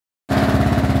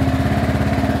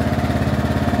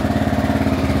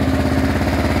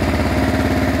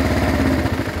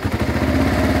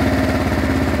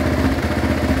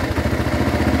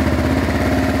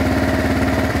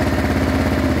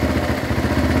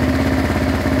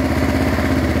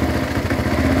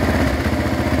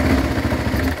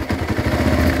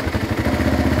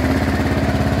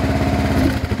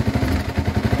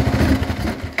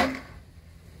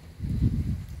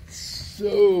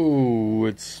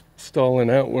stalling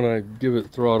out when I give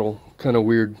it throttle. Kind of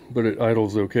weird, but it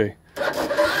idles okay.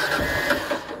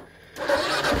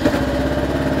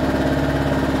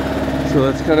 So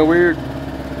that's kind of weird.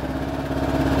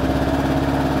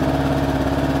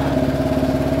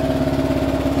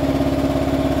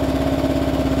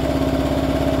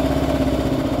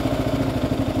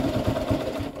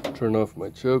 Turn off my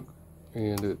choke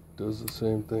and it does the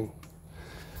same thing.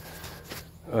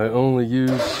 I only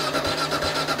use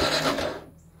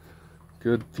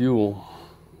good fuel,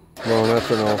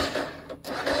 non-ethanol.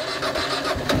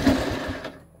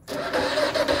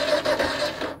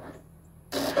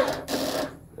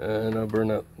 And I burn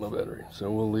out my battery,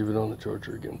 so we'll leave it on the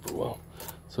charger again for a while.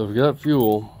 So I've got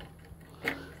fuel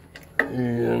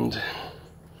and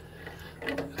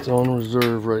it's on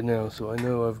reserve right now, so I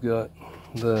know I've got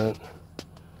that.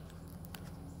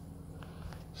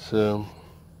 So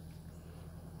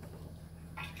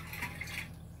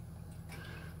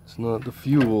it's not the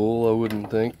fuel, I wouldn't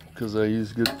think, because I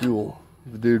use good fuel.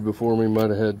 The dude before me might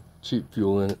have had cheap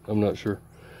fuel in it, I'm not sure.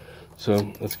 So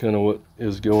that's kind of what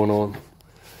is going on.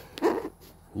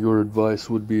 Your advice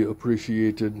would be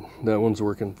appreciated. That one's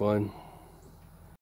working fine.